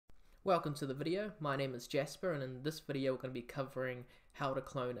Welcome to the video. My name is Jasper, and in this video we're going to be covering how to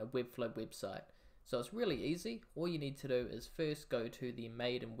clone a Webflow website. So it's really easy. All you need to do is first go to the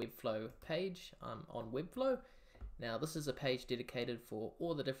Made in Webflow page on Webflow. Now this is a page dedicated for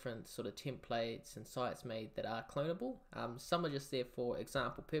all the different sort of templates and sites made that are clonable. Some are just there for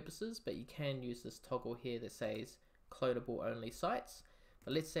example purposes, but you can use this toggle here that says clonable only sites.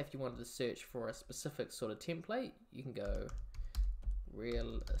 But let's say if you wanted to search for a specific sort of template, you can go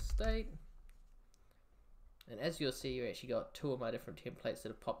real estate, and as you'll see, you actually got two of my different templates that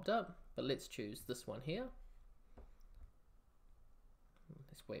have popped up, but let's choose this one here.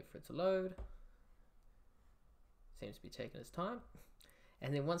 Let's wait for it to load. Seems to be taking its time.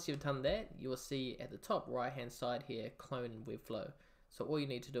 And then once you've done that, you will see at the top right hand side here, clone in Webflow. So all you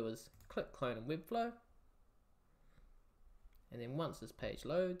need to do is click clone in Webflow, and then once this page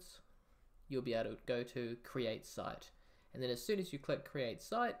loads, you'll be able to go to create site. And then as soon as you click create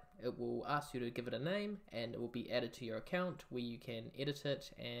site, it will ask you to give it a name, and it will be added to your account where you can edit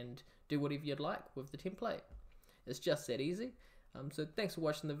it and do whatever you'd like with the template. It's just that easy. So thanks for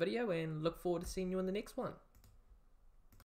watching the video, and look forward to seeing you in the next one.